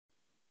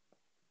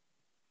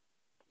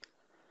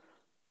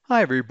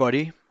Hi,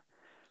 everybody.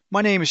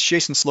 My name is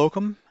Jason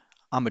Slocum.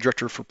 I'm a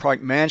director for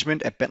product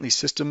management at Bentley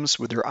Systems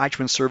with their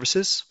iTwin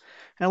services,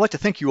 and I'd like to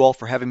thank you all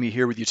for having me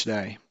here with you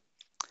today.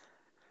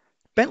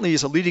 Bentley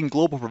is a leading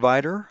global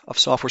provider of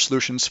software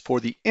solutions for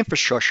the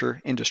infrastructure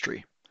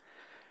industry.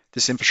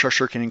 This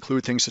infrastructure can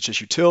include things such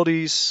as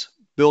utilities,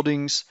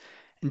 buildings,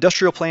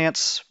 industrial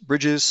plants,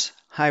 bridges,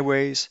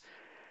 highways,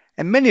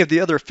 and many of the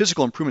other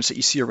physical improvements that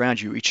you see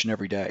around you each and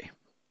every day.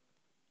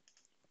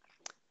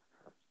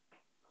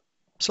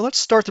 So let's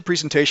start the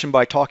presentation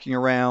by talking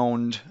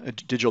around a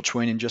digital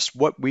twin and just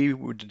what we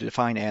would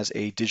define as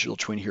a digital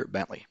twin here at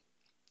Bentley.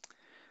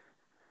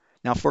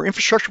 Now, for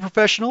infrastructure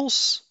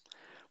professionals,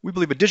 we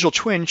believe a digital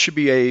twin should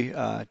be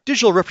a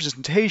digital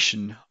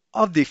representation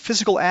of the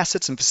physical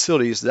assets and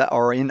facilities that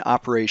are in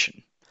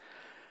operation.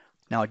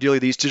 Now, ideally,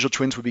 these digital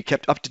twins would be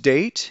kept up to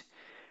date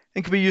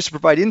and can be used to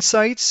provide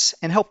insights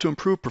and help to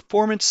improve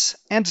performance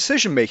and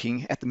decision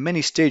making at the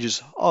many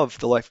stages of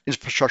the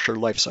infrastructure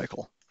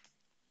lifecycle.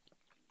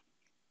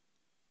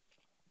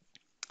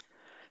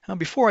 Now,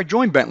 before I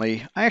joined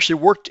Bentley, I actually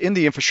worked in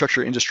the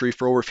infrastructure industry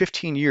for over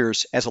 15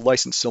 years as a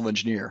licensed civil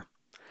engineer.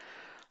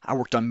 I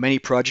worked on many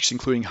projects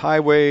including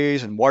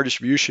highways and water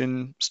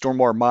distribution,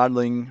 stormwater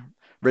modeling,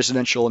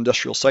 residential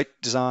industrial site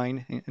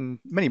design, and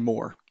many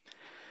more.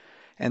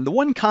 And the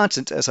one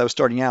constant as I was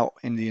starting out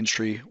in the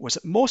industry was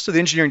that most of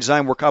the engineering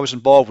design work I was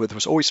involved with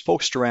was always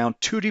focused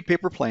around 2D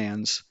paper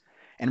plans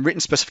and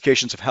written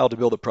specifications of how to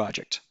build a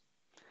project.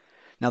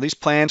 Now, these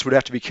plans would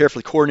have to be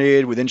carefully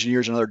coordinated with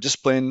engineers in other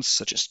disciplines,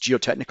 such as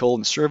geotechnical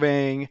and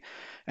surveying,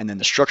 and then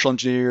the structural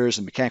engineers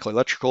and mechanical,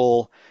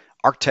 electrical,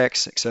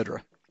 architects,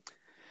 etc.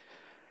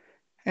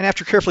 And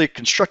after carefully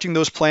constructing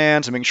those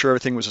plans and making sure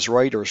everything was as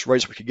right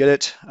as we could get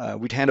it,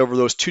 we'd hand over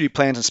those 2D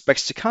plans and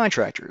specs to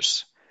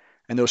contractors.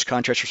 And those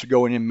contractors would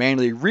go in and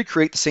manually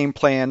recreate the same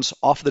plans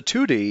off of the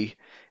 2D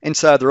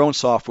inside their own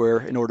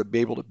software in order to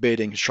be able to bid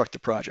and construct the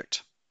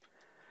project.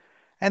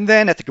 And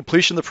then at the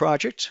completion of the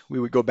project, we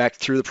would go back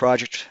through the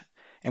project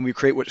and we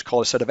create what's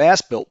called a set of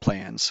as-built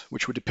plans,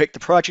 which would depict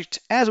the project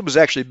as it was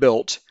actually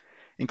built,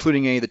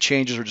 including any of the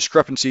changes or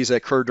discrepancies that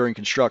occurred during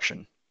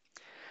construction.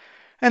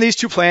 And these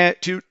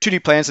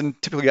 2D plans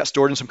typically got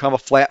stored in some kind of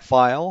a flat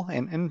file,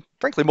 and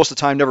frankly, most of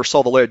the time never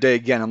saw the light of day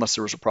again unless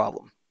there was a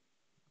problem.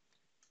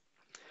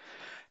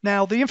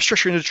 Now, the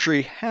infrastructure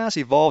industry has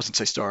evolved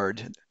since I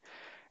started,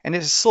 and it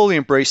has slowly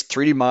embraced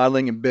 3D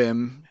modeling and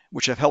BIM,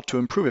 which have helped to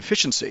improve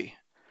efficiency.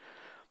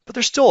 But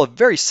there's still a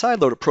very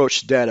siloed approach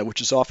to data,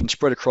 which is often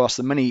spread across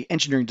the many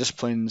engineering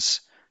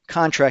disciplines,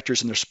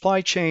 contractors in their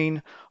supply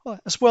chain,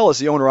 as well as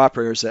the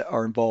owner-operators that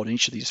are involved in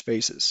each of these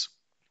phases.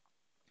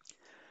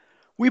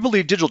 We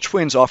believe digital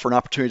twins offer an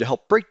opportunity to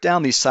help break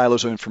down these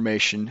silos of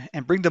information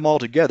and bring them all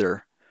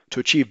together to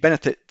achieve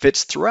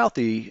benefits throughout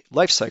the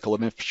life cycle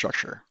of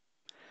infrastructure.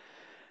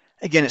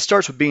 Again, it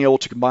starts with being able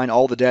to combine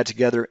all the data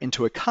together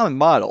into a common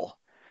model,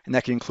 and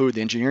that can include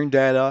the engineering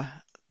data,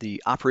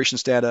 the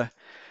operations data,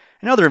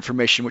 and other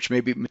information which may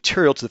be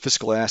material to the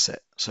physical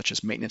asset, such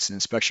as maintenance and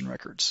inspection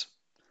records.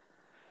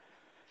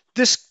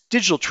 This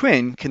digital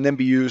twin can then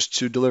be used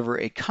to deliver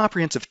a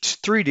comprehensive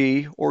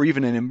 3D or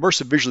even an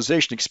immersive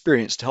visualization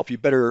experience to help you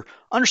better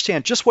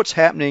understand just what's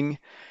happening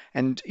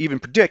and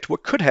even predict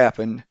what could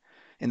happen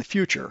in the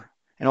future.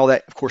 And all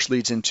that, of course,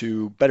 leads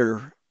into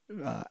better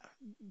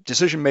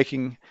decision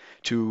making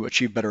to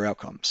achieve better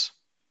outcomes.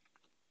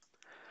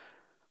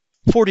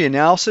 4D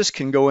analysis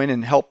can go in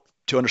and help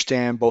to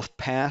understand both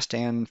past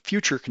and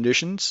future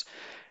conditions,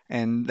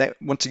 and that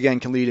once again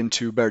can lead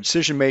into better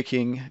decision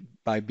making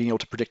by being able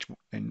to predict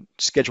and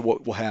schedule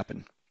what will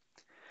happen.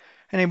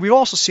 And we've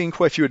also seen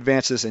quite a few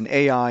advances in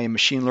AI and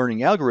machine learning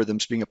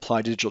algorithms being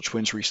applied to digital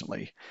twins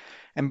recently,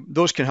 and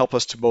those can help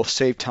us to both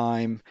save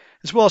time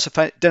as well as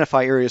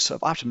identify areas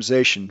of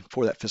optimization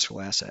for that physical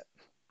asset.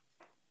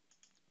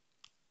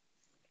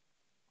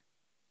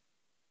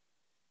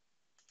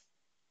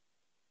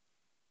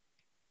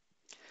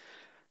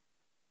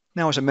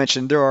 Now, as I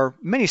mentioned, there are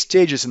many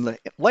stages in the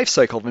life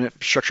cycle of an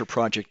infrastructure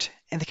project,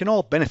 and they can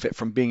all benefit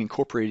from being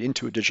incorporated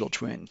into a digital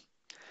twin.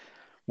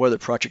 Whether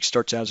the project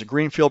starts out as a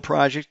greenfield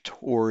project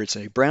or it's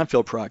a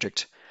brownfield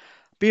project,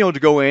 being able to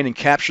go in and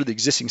capture the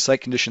existing site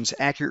conditions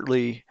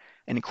accurately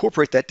and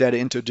incorporate that data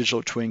into a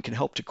digital twin can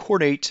help to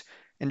coordinate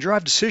and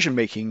drive decision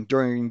making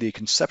during the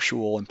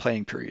conceptual and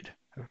planning period,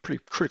 a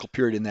pretty critical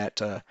period in that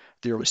the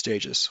early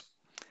stages.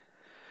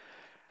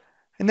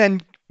 And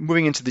then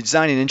moving into the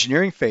design and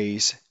engineering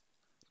phase,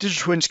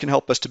 digital twins can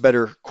help us to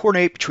better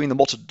coordinate between the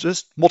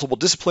multiple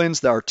disciplines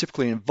that are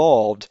typically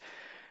involved,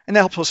 and that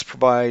helps us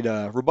provide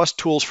robust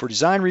tools for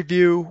design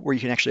review where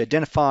you can actually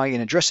identify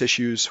and address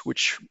issues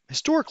which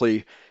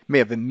historically may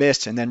have been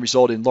missed and then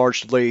result in large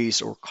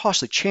delays or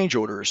costly change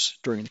orders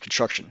during the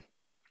construction.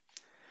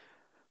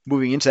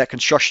 Moving into that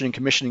construction and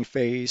commissioning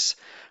phase,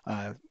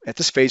 at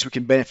this phase we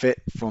can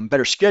benefit from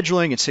better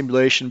scheduling and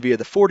simulation via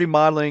the 4D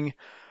modeling,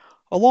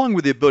 along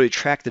with the ability to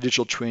track the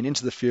digital twin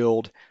into the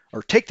field,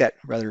 or take that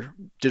rather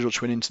digital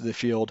twin into the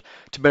field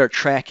to better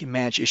track and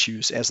manage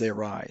issues as they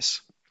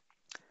arise.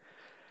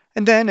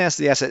 And then as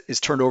the asset is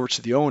turned over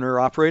to the owner or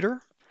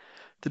operator,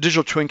 The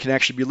digital twin can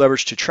actually be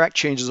leveraged to track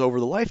changes over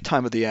the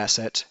lifetime of the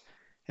asset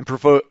and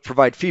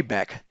provide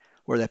feedback,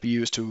 whether that be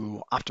used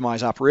to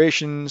optimize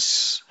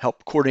operations,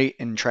 help coordinate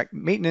and track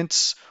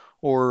maintenance,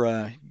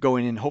 or go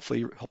in and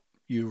hopefully help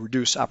you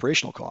reduce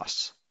operational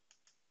costs.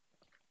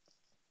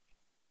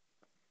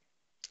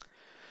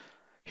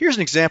 Here's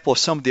an example of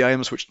some of the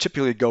items which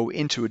typically go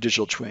into a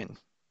digital twin.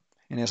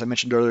 And as I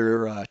mentioned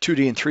earlier,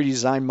 2D and 3D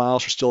design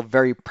models are still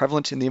very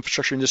prevalent in the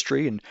infrastructure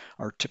industry and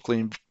are typically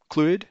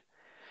included.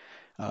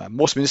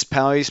 Most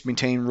municipalities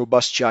maintain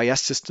robust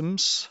GIS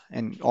systems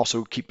and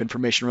also keep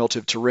information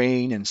relative to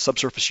terrain and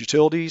subsurface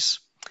utilities.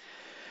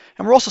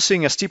 And we're also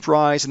seeing a steep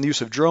rise in the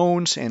use of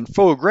drones and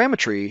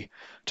photogrammetry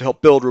to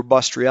help build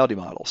robust reality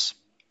models.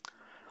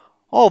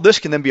 All of this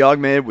can then be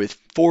augmented with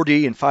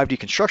 4D and 5D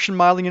construction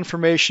modeling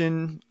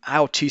information,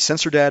 IoT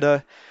sensor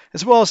data,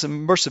 as well as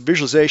immersive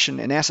visualization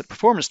and asset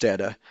performance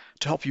data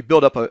to help you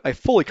build up a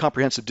fully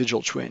comprehensive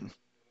digital twin.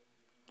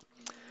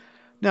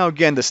 Now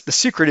again, the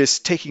secret is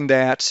taking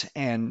that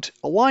and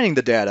aligning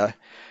the data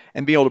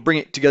and being able to bring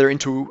it together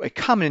into a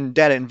common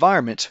data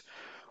environment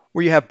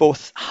where you have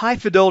both high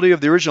fidelity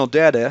of the original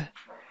data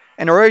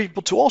and are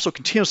able to also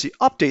continuously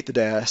update the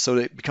data so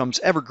that it becomes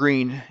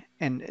evergreen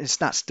and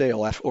it's not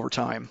stale over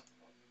time.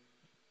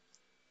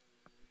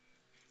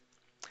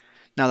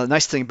 Now, the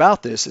nice thing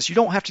about this is you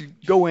don't have to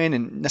go in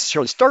and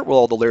necessarily start with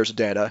all the layers of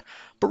data,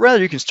 but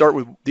rather you can start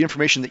with the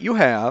information that you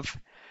have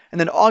and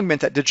then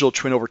augment that digital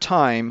twin over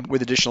time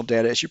with additional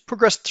data as you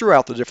progress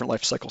throughout the different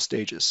life cycle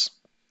stages.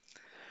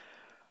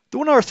 The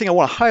one other thing I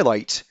want to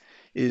highlight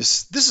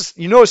is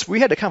you notice we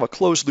had a kind of a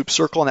closed loop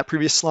circle on that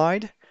previous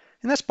slide,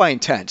 and that's by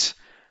intent.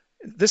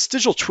 This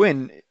digital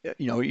twin,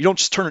 you don't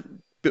just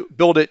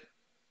build it,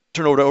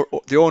 turn it over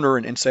to the owner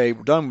and say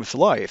we're done with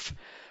life.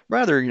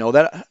 Rather,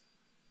 that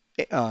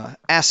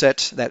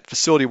asset, that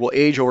facility will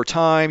age over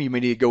time. You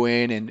may need to go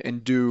in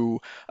and do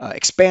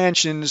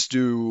expansions,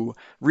 do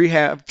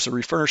rehabs, or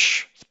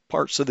refurnish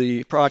parts of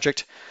the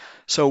project.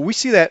 So we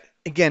see that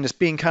again as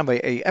being kind of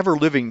a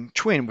ever-living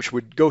twin, which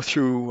would go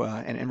through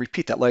and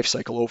repeat that life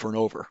cycle over and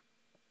over.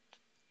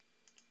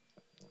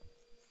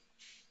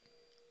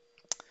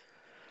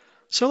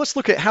 So let's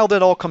look at how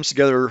that all comes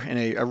together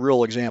in a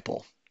real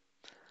example.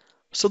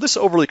 So this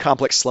overly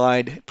complex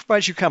slide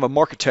provides you kind of a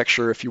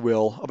architecture, if you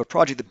will, of a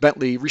project that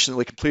Bentley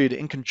recently completed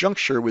in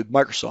conjunction with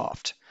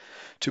Microsoft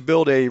to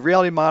build a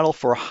reality model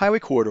for a highway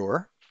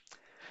corridor.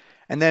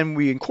 And then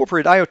we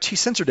incorporated IoT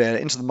sensor data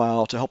into the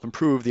model to help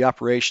improve the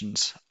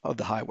operations of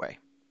the highway.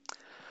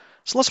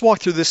 So let's walk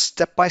through this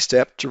step by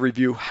step to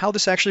review how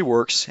this actually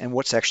works and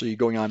what's actually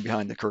going on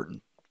behind the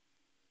curtain.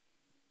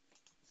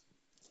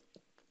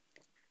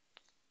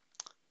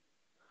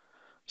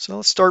 So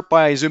let's start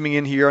by zooming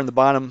in here on the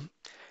bottom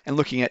and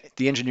looking at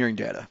the engineering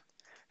data.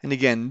 And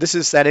again, this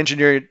is that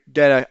engineering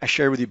data I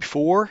shared with you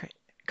before,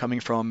 coming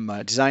from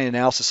design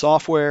analysis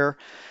software.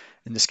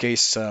 In this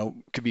case, it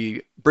could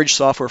be bridge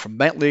software from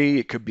Bentley.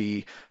 It could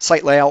be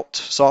site layout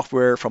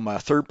software from a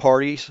third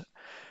party.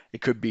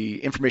 It could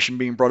be information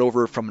being brought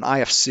over from an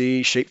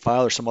IFC,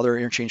 shapefile, or some other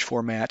interchange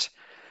format.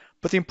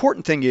 But the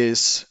important thing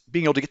is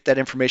being able to get that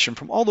information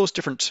from all those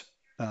different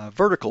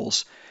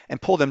verticals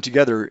and pull them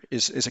together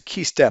is a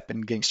key step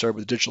in getting started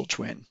with the digital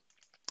twin.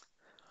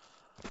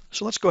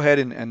 So let's go ahead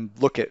and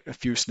look at a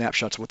few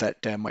snapshots of what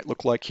that data might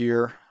look like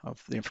here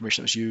of the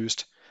information that was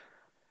used.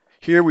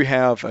 Here we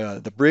have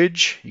the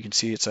bridge. You can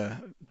see it's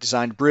a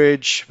designed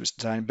bridge. It was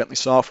designed in Bentley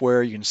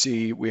software. You can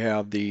see we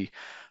have the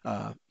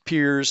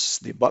piers,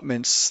 the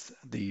abutments,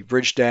 the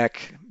bridge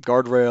deck,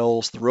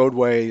 guardrails, the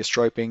roadway, the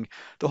striping.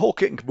 The whole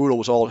kit and caboodle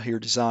was all here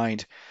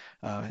designed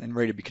and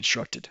ready to be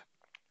constructed.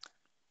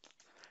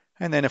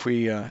 And then if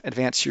we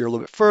advance here a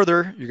little bit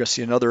further, you're going to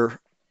see another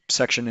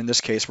section. In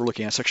this case, we're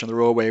looking at a section of the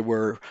roadway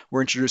where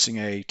we're introducing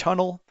a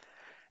tunnel.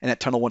 And that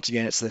tunnel, once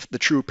again, it's the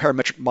true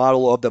parametric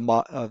model of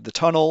the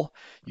tunnel.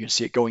 You can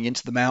see it going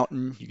into the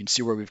mountain. You can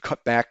see where we've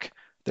cut back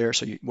there.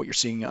 So what you're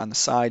seeing on the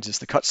sides is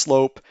the cut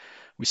slope.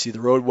 We see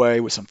the roadway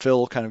with some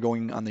fill kind of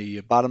going on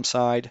the bottom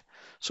side.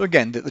 So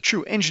again, the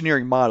true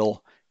engineering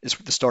model is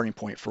the starting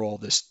point for all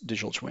this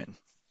digital twin.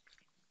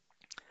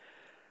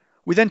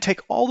 We then take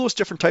all those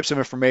different types of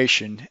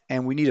information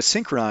and we need to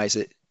synchronize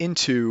it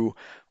into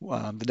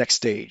the next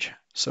stage.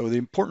 So the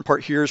important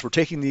part here is we're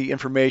taking the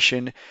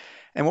information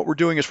and what we're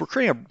doing is we're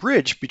creating a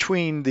bridge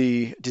between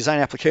the design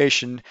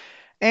application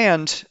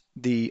and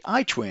the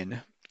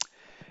iTwin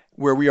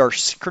where we are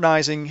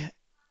synchronizing,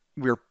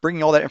 we're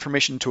bringing all that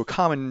information into a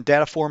common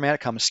data format, a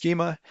common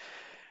schema,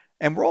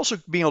 and we're also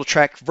being able to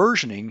track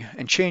versioning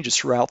and changes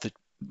throughout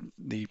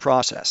the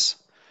process.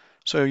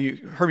 So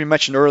you heard me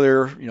mention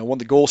earlier, one of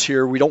the goals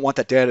here, we don't want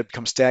that data to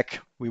become static.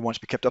 We want it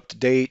to be kept up to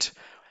date.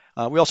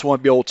 We also want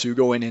to be able to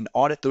go in and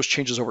audit those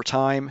changes over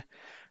time.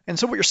 And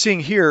so what you're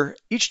seeing here,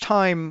 each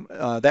time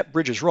that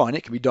bridge is run,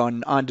 it can be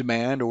done on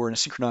demand or in a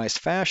synchronized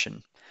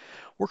fashion.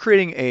 We're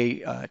creating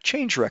a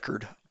change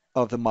record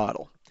of the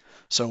model.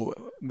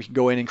 So we can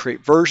go in and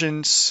create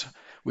versions.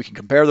 We can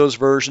compare those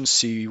versions,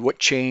 see what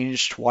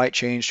changed, why it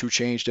changed, who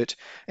changed it,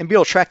 and be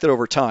able to track that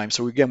over time.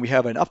 So again, we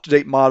have an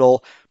up-to-date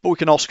model, but we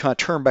can also kind of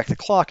turn back the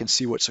clock and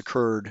see what's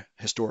occurred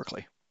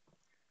historically.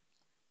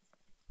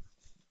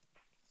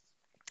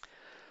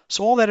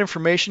 So all that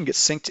information gets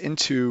synced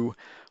into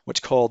what's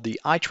called the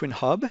iTwin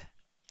Hub.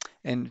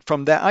 And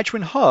from that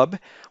iTwin Hub,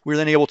 we're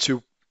then able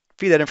to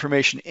feed that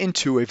information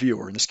into a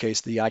viewer, in this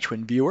case, the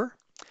iTwin Viewer.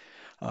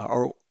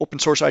 Our open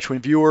source iTwin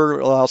Viewer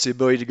allows the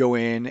ability to go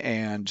in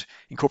and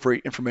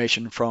incorporate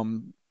information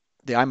from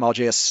the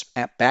iModel.js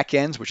app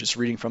backends, which is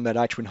reading from that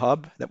iTwin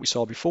Hub that we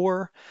saw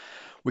before.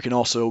 We can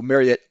also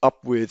marry that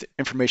up with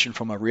information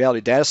from a reality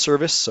data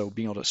service, so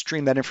being able to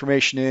stream that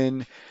information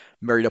in,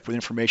 married up with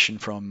information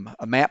from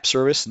a map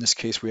service. In this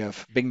case, we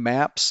have Bing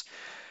Maps,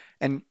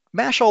 and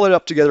mash all that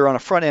up together on a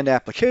front-end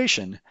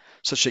application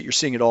such that you're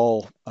seeing it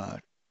all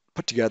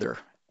put together,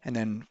 and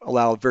then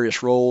allow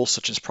various roles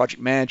such as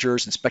project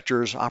managers,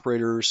 inspectors,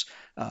 operators,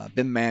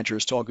 BIM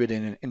managers to all get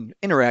in and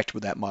interact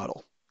with that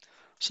model.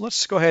 So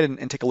let's go ahead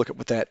and take a look at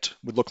what that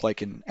would look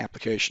like in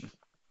application.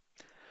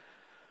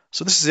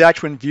 So this is the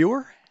iTwin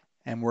Viewer,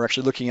 and we're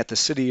actually looking at the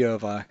city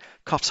of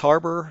Coffs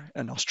Harbour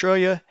in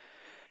Australia,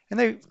 and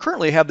they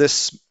currently have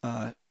this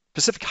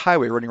Pacific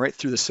Highway running right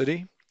through the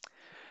city.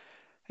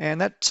 And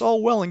that's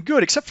all well and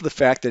good, except for the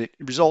fact that it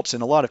results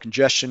in a lot of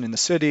congestion in the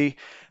city,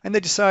 and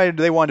they decided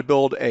they wanted to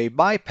build a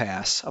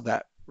bypass of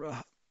that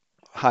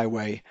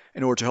highway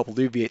in order to help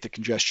alleviate the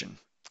congestion.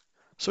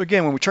 So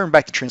again, when we turn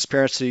back to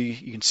transparency,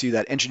 you can see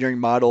that engineering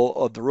model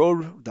of the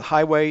road, the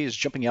highway is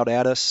jumping out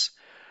at us.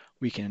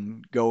 We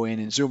can go in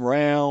and zoom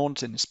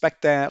around and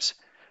inspect that.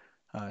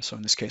 So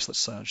in this case,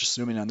 let's just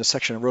zoom in on this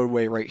section of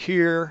roadway right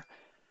here.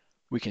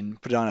 We can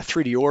put it on a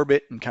 3D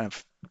orbit and kind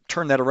of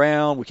turn that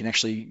around. We can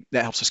actually,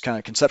 that helps us kind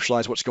of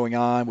conceptualize what's going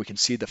on. We can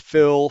see the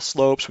fill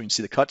slopes, we can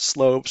see the cut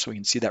slopes, we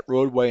can see that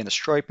roadway and the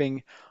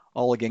striping,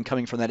 all again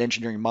coming from that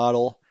engineering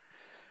model.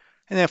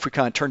 And then if we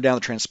kind of turn down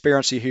the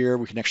transparency here,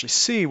 we can actually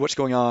see what's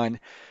going on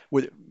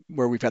with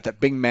where we've got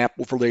that Bing map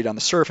overlaid on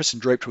the surface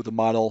and draped with the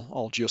model,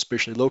 all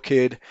geospatially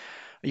located.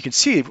 You can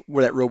see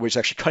where that roadway is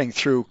actually cutting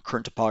through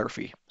current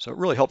topography. So it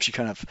really helps you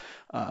kind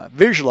of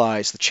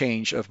visualize the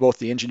change of both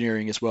the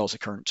engineering as well as the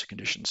current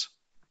conditions.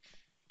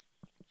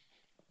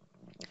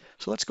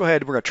 So let's go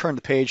ahead, we're going to turn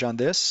the page on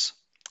this.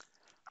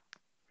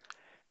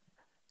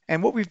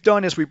 And what we've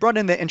done is we brought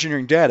in the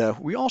engineering data.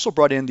 We also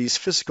brought in these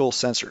physical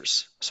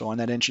sensors. So on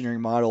that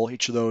engineering model,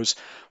 each of those,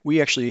 we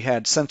actually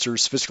had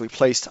sensors physically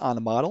placed on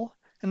the model.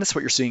 And that's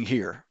what you're seeing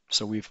here.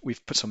 So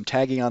we've put some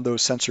tagging on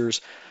those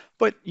sensors,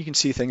 but you can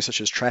see things such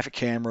as traffic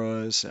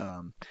cameras.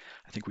 I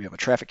think we have a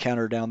traffic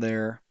counter down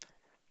there.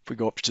 If we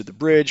go up to the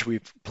bridge,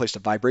 we've placed a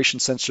vibration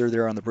sensor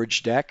there on the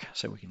bridge deck.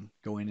 So we can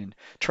go in and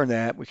turn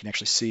that. We can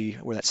actually see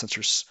where that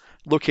sensor's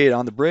located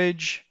on the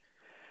bridge.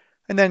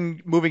 And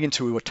then moving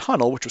into a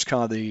tunnel, which was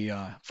kind of the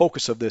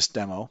focus of this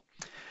demo,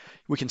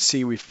 we can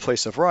see we've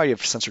placed a variety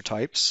of sensor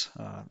types.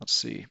 Let's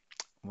see,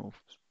 we'll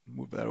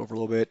move that over a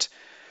little bit.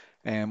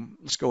 And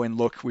let's go and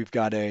look. We've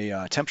got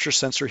a temperature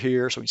sensor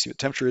here, so we can see what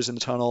temperature is in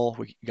the tunnel.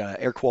 We got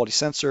an air quality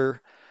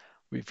sensor.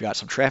 We've got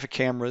some traffic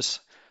cameras.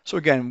 So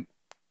again,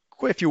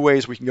 quite a few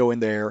ways we can go in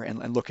there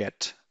and look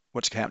at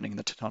what's happening in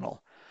the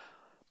tunnel.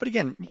 But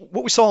again,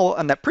 what we saw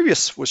on that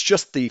previous was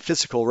just the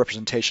physical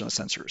representation of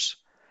the sensors.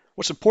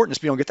 What's important is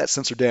being able to get that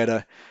sensor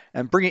data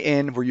and bring it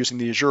in. We're using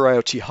the Azure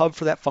IoT Hub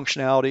for that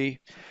functionality.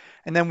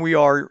 And then we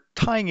are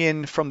tying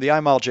in from the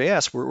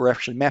iModel.js, we're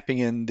actually mapping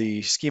in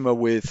the schema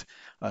with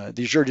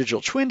the Azure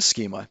Digital Twin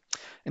schema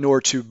in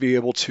order to be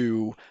able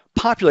to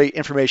populate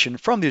information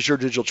from the Azure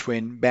Digital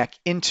Twin back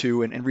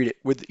into and read it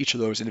with each of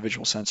those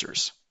individual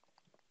sensors.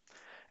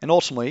 And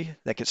ultimately,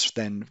 that gets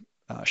then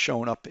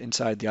shown up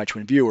inside the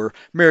iTwin Viewer,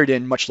 married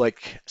in much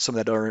like some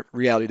of that other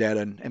reality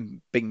data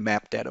and Bing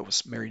Map data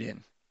was married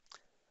in.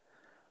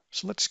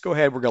 So let's go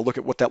ahead, we're going to look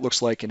at what that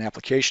looks like in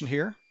application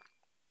here.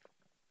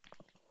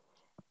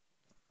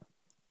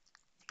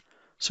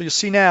 So you'll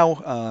see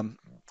now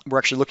we're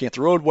actually looking at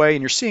the roadway,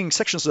 and you're seeing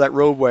sections of that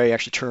roadway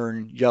actually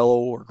turn yellow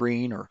or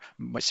green, or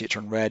you might see it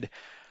turn red.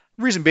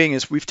 The reason being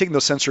is we've taken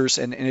those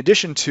sensors, and in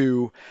addition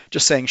to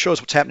just saying show us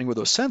what's happening with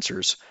those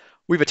sensors,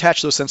 we've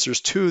attached those sensors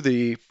to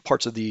the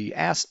parts of the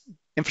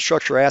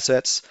infrastructure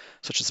assets,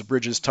 such as the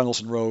bridges,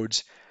 tunnels, and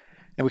roads.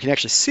 And we can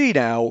actually see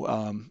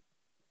now,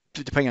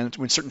 depending on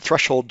when certain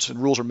thresholds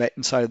and rules are met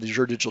inside of the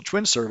Azure Digital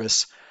Twin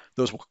service,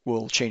 those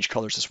will change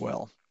colors as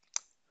well.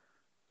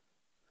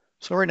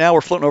 So right now we're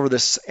floating over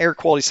this air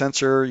quality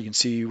sensor. You can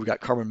see we've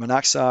got carbon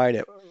monoxide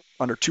at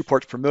under 2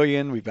 parts per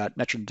million. We've got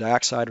nitrogen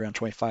dioxide around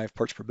 25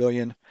 parts per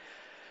billion.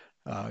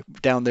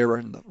 Down there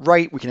on the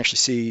right, we can actually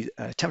see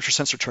a temperature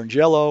sensor turns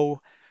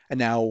yellow, and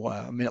now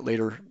a minute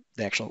later,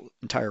 the actual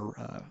entire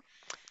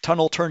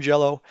tunnel turns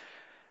yellow.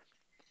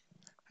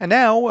 And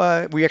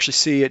now we actually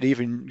see it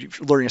even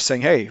alerting us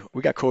saying, hey,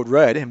 we got code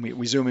red, and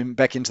we zoom in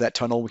back into that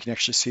tunnel, we can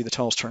actually see the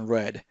tunnels turn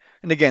red.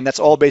 And again, that's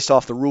all based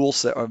off the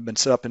rules that have been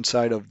set up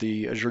inside of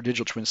the Azure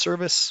Digital Twin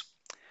service.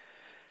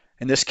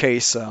 In this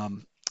case,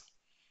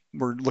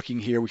 we're looking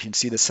here, we can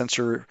see the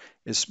sensor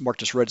is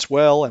marked as red as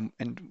well,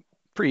 and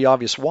pretty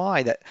obvious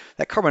why. That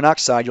carbon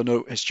monoxide, you'll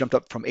note, has jumped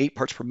up from 8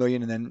 parts per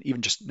million and then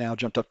even just now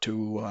jumped up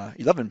to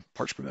 11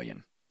 parts per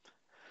million.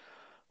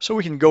 So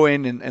we can go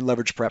in and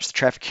leverage perhaps the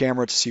traffic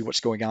camera to see what's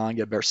going on,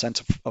 get a better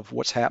sense of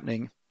what's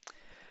happening.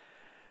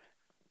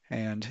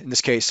 And in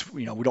this case,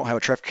 we don't have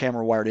a traffic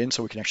camera wired in,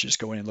 so we can actually just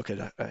go in and look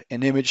at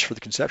an image for the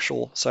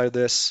conceptual side of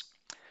this.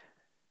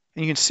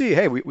 And you can see,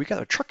 hey, we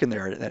got a truck in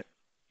there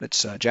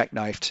that's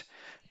jackknifed.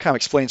 Kind of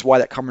explains why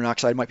that carbon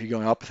monoxide might be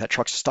going up. If that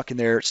truck's stuck in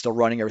there, it's still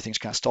running, everything's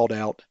kind of stalled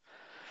out.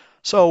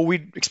 So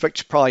we'd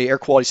expect probably air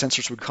quality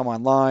sensors would come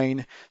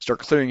online, start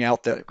clearing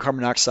out the carbon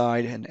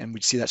monoxide, and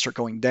we'd see that start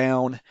going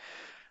down.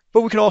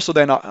 But we can also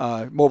then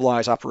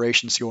mobilize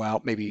operations to go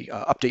out, maybe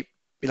update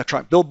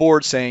electronic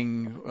billboards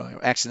saying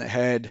accident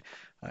ahead,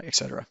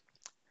 etc.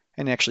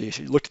 And actually, if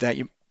you looked at that,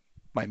 you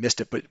might have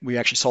missed it, but we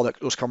actually saw that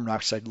those carbon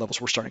monoxide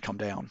levels were starting to come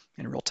down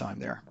in real time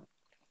there.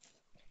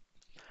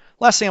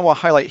 Last thing I want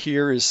to highlight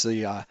here is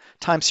the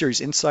time series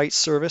insights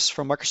service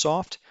from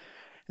Microsoft.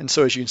 And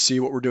so as you can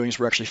see, what we're doing is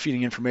we're actually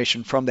feeding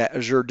information from that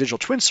Azure Digital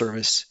Twin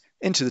service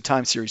into the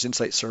time series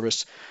insights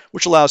service,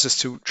 which allows us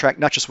to track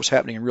not just what's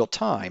happening in real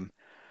time,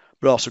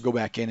 but also go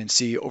back in and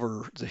see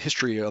over the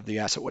history of the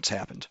asset what's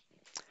happened.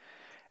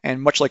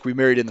 And much like we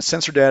married in the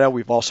sensor data,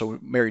 we've also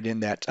married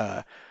in that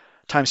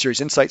time series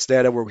insights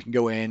data where we can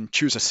go in,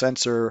 choose a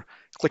sensor,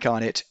 click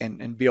on it,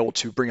 and be able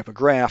to bring up a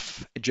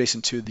graph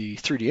adjacent to the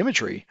 3D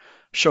imagery,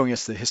 showing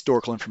us the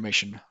historical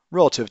information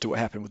relative to what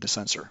happened with the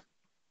sensor.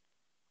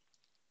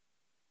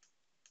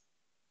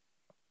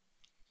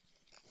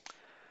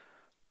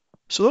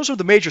 So those are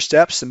the major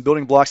steps and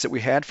building blocks that we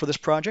had for this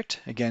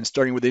project. Again,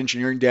 starting with the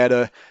engineering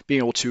data, being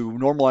able to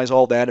normalize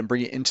all that and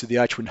bring it into the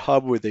iTwin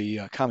hub with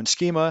a common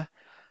schema,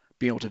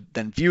 being able to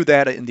then view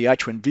that in the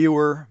iTwin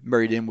viewer,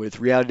 married in with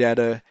reality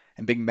data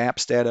and big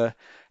maps data,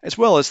 as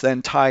well as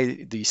then tie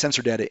the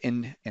sensor data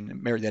in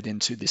and marry that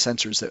into the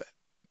sensors that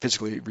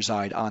physically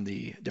reside on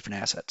the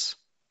different assets.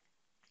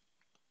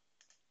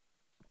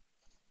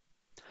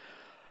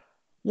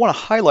 I want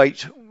to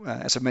highlight,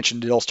 as I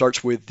mentioned, it all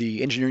starts with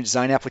the engineering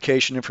design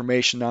application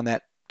information on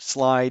that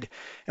slide.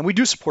 And we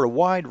do support a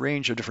wide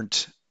range of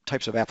different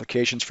types of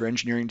applications for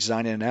engineering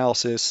design and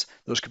analysis.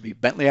 Those could be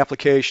Bentley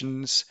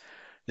applications.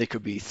 They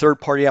could be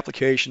third-party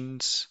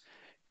applications.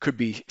 Could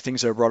be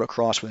things that are brought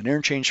across with an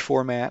interchange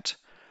format.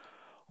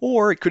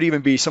 Or it could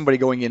even be somebody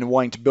going in and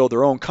wanting to build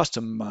their own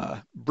custom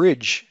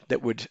bridge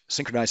that would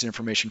synchronize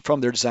information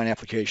from their design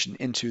application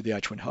into the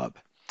iTwin hub.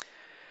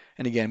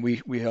 And again,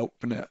 we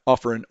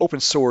offer an open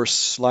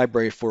source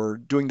library for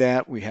doing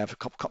that. We have a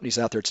couple companies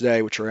out there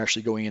today which are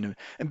actually going in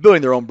and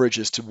building their own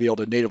bridges to be able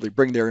to natively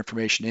bring their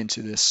information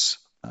into this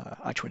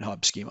iTwin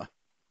hub schema.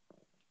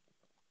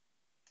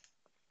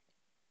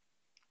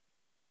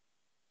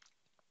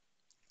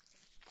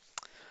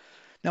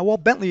 Now, while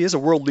Bentley is a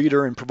world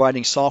leader in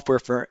providing software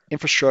for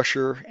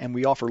infrastructure, and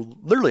we offer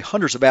literally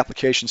hundreds of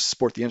applications to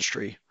support the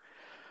industry,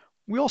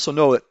 we also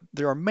know that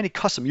there are many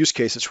custom use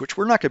cases which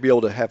we're not going to be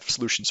able to have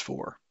solutions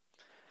for.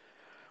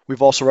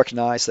 We've also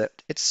recognized that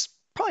it's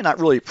probably not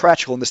really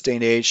practical in this day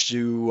and age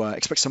to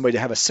expect somebody to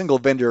have a single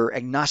vendor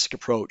agnostic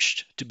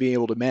approach to being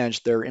able to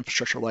manage their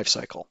infrastructure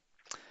lifecycle.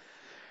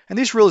 And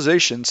these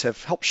realizations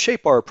have helped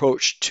shape our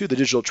approach to the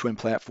digital twin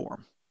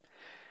platform.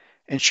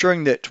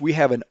 Ensuring that we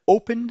have an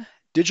open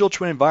digital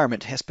twin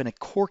environment has been a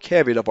core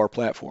caveat of our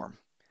platform.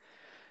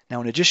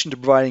 Now, in addition to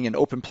providing an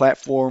open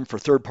platform for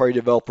third-party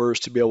developers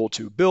to be able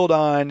to build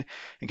on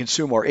and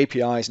consume our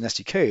APIs and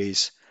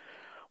SDKs,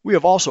 we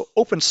have also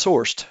open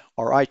sourced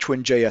our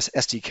iTwin.js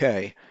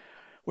SDK,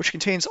 which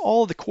contains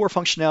all of the core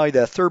functionality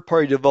that a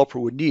third-party developer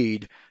would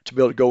need to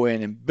be able to go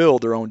in and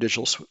build their own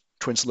digital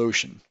twin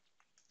solution.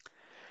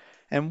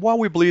 And while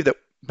we believe that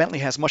Bentley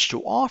has much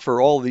to offer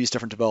all of these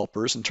different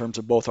developers in terms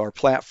of both our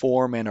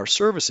platform and our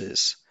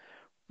services,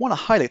 I want to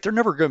highlight they're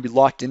never going to be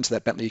locked into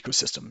that Bentley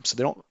ecosystem, so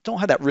they don't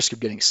have that risk of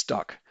getting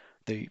stuck.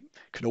 They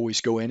could always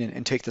go in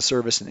and take the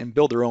service and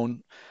build their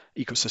own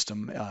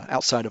ecosystem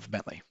outside of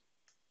Bentley.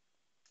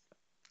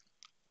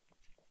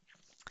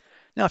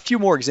 Now, a few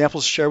more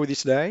examples to share with you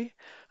today.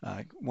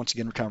 Once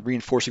again, we're kind of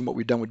reinforcing what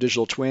we've done with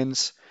digital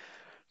twins.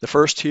 The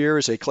first here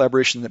is a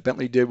collaboration that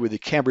Bentley did with the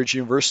Cambridge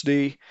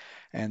University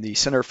and the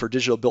Center for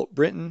Digital Built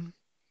Britain.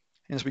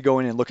 And as we go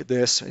in and look at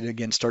this, it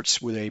again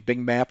starts with a big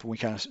map. We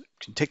kind of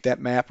can take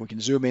that map, we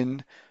can zoom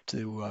in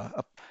to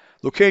a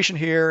location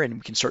here, and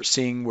we can start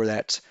seeing where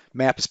that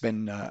map has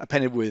been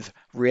appended with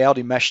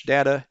reality mesh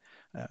data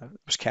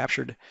was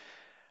captured.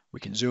 We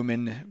can zoom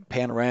in,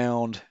 pan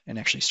around, and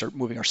actually start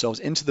moving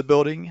ourselves into the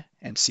building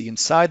and see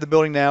inside the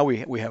building now.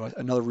 We have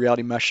another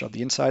reality mesh of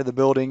the inside of the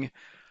building.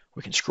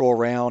 We can scroll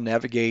around,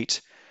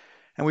 navigate,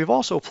 and we've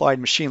also applied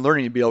machine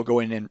learning to be able to go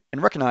in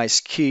and recognize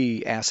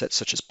key assets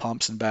such as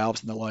pumps and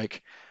valves and the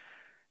like.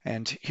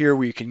 And here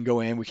we can go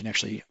in, we can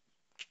actually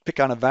pick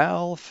on a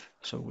valve.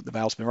 So the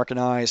valve's been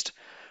recognized.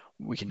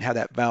 We can have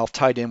that valve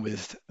tied in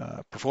with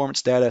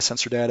performance data,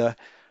 sensor data,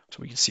 so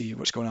we can see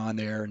what's going on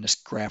there. In this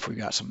graph, we've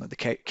got some of the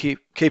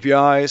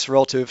KPIs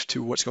relative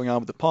to what's going on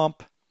with the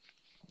pump.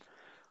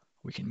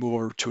 We can move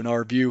over to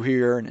another view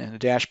here and a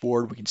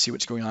dashboard. We can see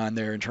what's going on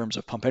there in terms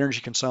of pump energy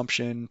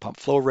consumption, pump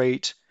flow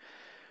rate.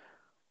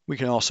 We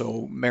can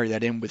also marry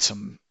that in with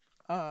some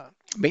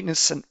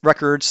maintenance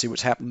records, see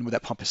what's happened with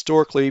that pump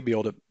historically, be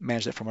able to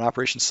manage that from an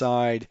operations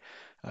side,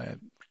 uh,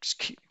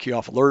 key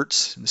off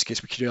alerts. In this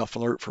case, we key off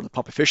alert for the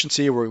pump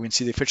efficiency, where we can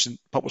see the efficient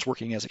pump was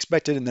working as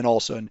expected, and then all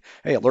of a sudden,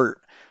 hey,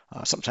 alert,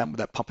 sometime with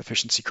that pump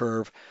efficiency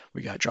curve,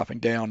 we got it dropping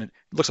down, and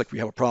it looks like we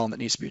have a problem that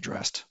needs to be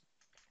addressed.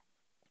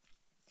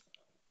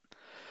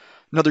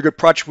 Another good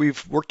project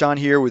we've worked on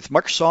here with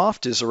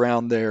Microsoft is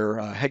around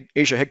their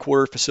Asia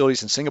headquarters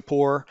facilities in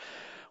Singapore,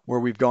 where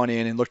we've gone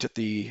in and looked at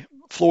the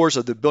floors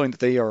of the building that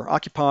they are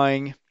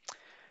occupying.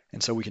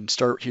 And so we can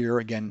start here.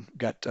 Again,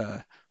 got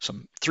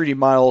some 3D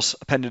models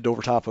appended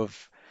over top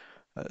of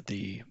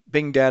the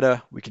Bing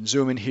data. We can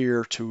zoom in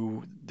here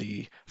to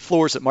the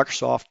floors that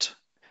Microsoft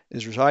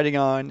is residing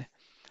on.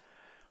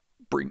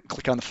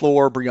 Click on the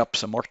floor, bring up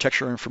some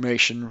architectural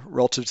information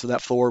relative to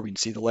that floor. We can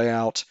see the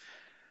layout.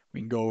 We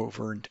can go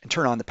over and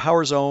turn on the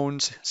power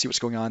zones, see what's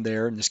going on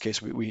there. In this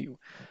case, we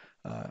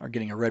are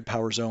getting a red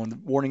power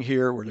zone warning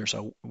here where there's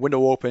a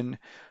window open.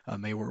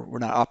 Maybe we're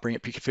not operating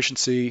at peak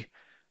efficiency.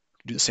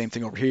 Do the same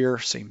thing over here,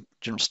 same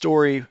general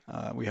story.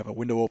 We have a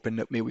window open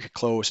that maybe we could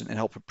close and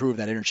help improve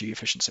that energy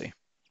efficiency.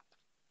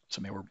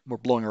 So maybe we're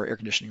blowing our air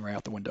conditioning right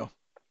out the window.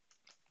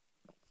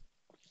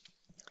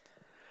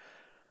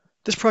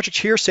 This project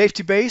here,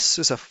 Safety Base,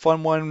 is a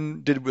fun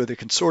one, did with a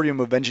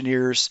consortium of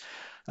engineers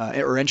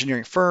or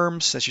engineering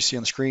firms, as you see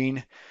on the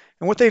screen.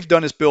 And what they've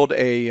done is build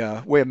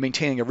a way of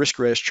maintaining a risk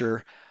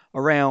register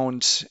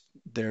around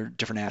their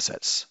different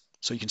assets.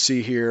 So you can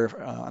see here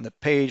on the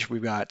page,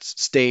 we've got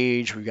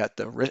stage, we've got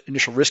the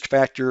initial risk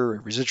factor,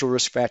 residual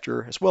risk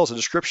factor, as well as a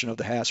description of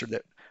the hazard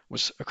that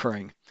was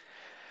occurring.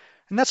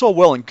 And that's all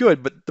well and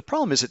good, but the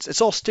problem is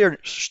it's all stored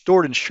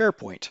in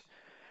SharePoint.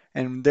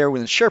 And there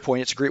within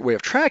SharePoint, it's a great way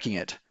of tracking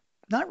it.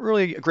 Not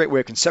really a great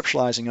way of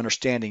conceptualizing and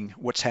understanding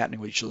what's happening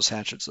with each of those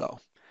hazards, though.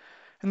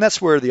 And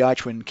that's where the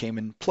iTwin came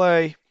in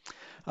play.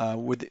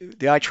 With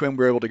the iTwin,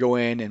 we're able to go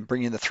in and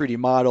bring in the 3D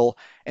model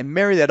and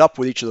marry that up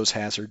with each of those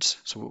hazards.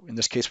 So in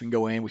this case, we can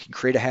go in, we can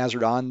create a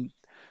hazard on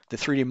the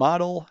 3D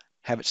model,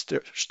 have it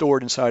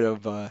stored inside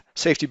of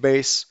Safety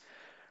Base.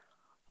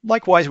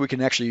 Likewise, we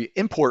can actually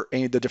import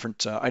any of the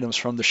different items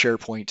from the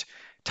SharePoint,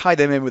 tie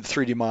them in with the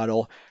 3D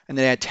model, and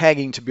then add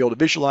tagging to be able to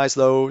visualize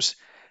those.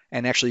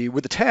 And actually,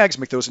 with the tags,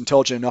 make those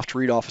intelligent enough to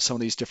read off of some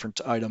of these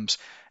different items,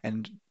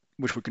 and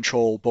which would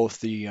control both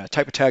the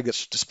type of tag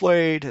that's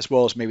displayed as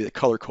well as maybe the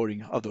color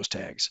coding of those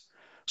tags.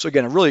 So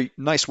again, a really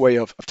nice way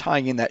of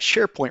tying in that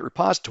SharePoint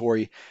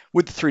repository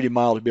with the 3D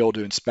model to be able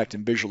to inspect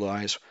and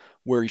visualize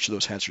where each of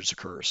those hazards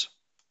occurs.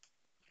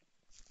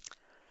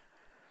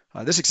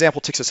 This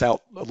example takes us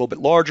out a little bit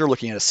larger,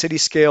 looking at a city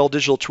scale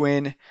digital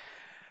twin.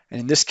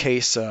 And in this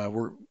case,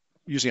 we're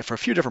using it for a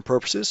few different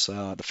purposes.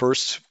 The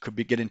first could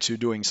be get into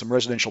doing some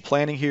residential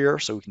planning here.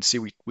 So we can see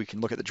we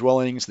can look at the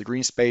dwellings, the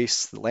green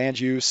space, the land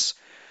use.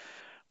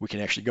 We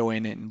can actually go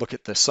in and look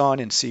at the sun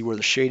and see where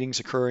the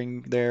shading's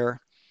occurring there.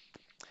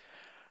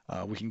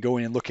 We can go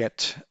in and look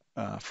at,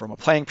 from a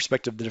planning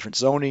perspective, the different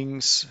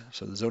zonings,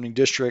 so the zoning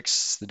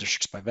districts, the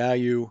districts by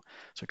value.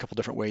 So a couple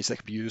different ways that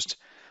could be used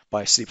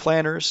by city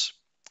planners.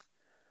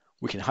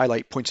 We can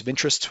highlight points of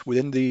interest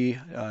within the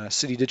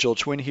city digital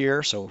twin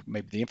here. So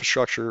maybe the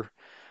infrastructure,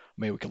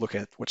 maybe we can look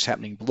at what's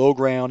happening below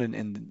ground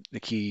and the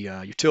key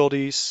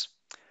utilities.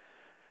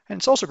 And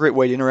it's also a great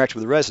way to interact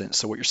with the residents.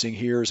 So what you're seeing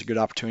here is a good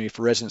opportunity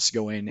for residents to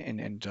go in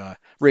and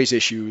raise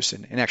issues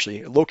and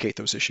actually locate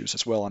those issues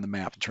as well on the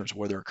map in terms of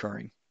where they're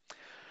occurring.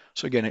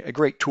 So again, a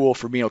great tool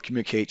for being able to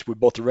communicate with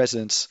both the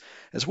residents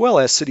as well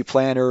as city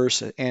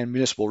planners and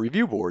municipal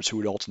review boards who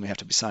would ultimately have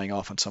to be signing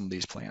off on some of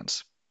these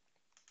plans.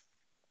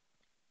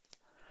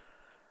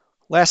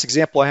 Last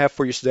example I have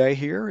for you today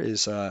here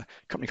is a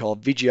company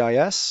called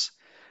VGIS.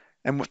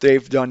 And what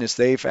they've done is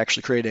they've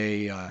actually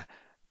created a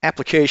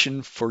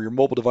application for your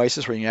mobile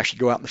devices where you can actually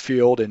go out in the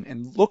field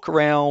and look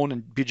around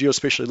and be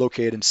geospatially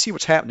located and see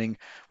what's happening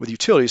with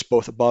utilities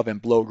both above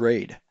and below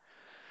grade.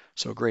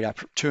 So a great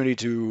opportunity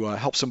to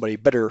help somebody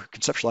better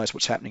conceptualize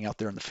what's happening out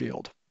there in the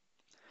field.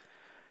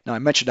 Now I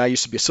mentioned I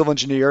used to be a civil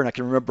engineer, and I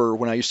can remember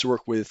when I used to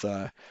work with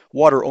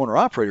water owner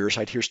operators,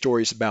 I'd hear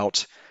stories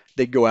about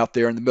they'd go out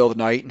there in the middle of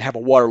the night and have a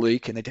water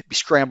leak, and they'd be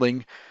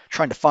scrambling,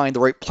 trying to find the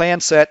right plan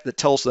set that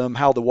tells them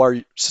how the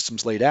water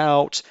system's laid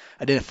out,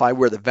 identify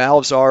where the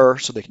valves are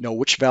so they can know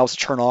which valves to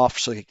turn off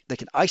so they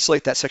can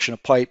isolate that section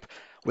of pipe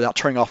without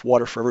turning off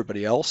water for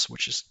everybody else,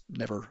 which is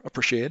never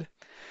appreciated.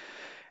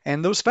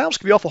 And those valves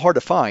can be awful hard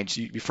to find.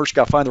 So you first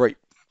got to find the right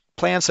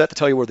plan set to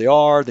tell you where they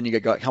are. Then you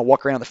got to kind of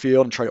walk around the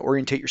field and try to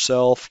orientate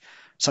yourself.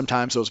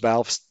 Sometimes those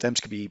valve stems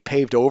can be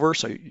paved over,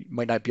 so you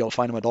might not be able to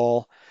find them at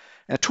all.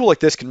 And a tool like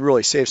this can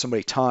really save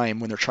somebody time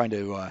when they're trying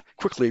to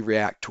quickly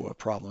react to a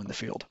problem in the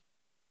field.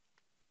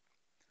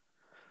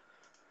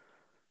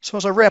 So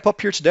as I wrap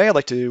up here today, I'd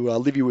like to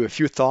leave you with a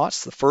few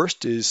thoughts. The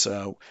first is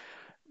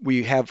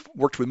we have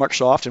worked with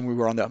Microsoft, and we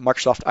were on the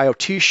Microsoft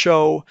IoT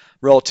show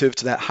relative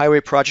to that highway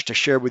project I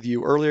shared with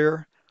you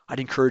earlier. I'd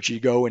encourage you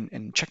to go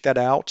and check that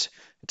out.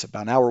 It's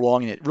about an hour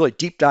long, and it really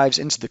deep dives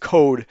into the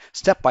code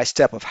step by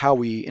step of how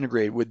we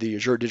integrate with the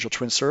Azure Digital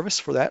Twin service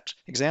for that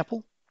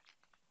example.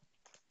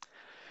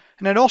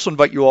 And I'd also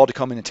invite you all to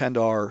come and attend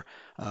our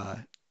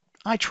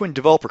iTwin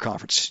Developer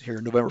Conference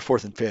here November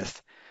 4th and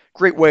 5th.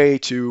 Great way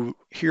to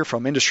hear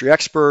from industry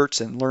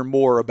experts and learn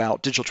more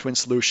about digital twin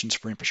solutions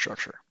for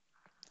infrastructure.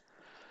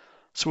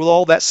 So with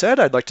all that said,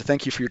 I'd like to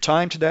thank you for your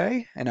time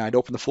today, and I'd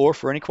open the floor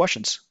for any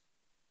questions.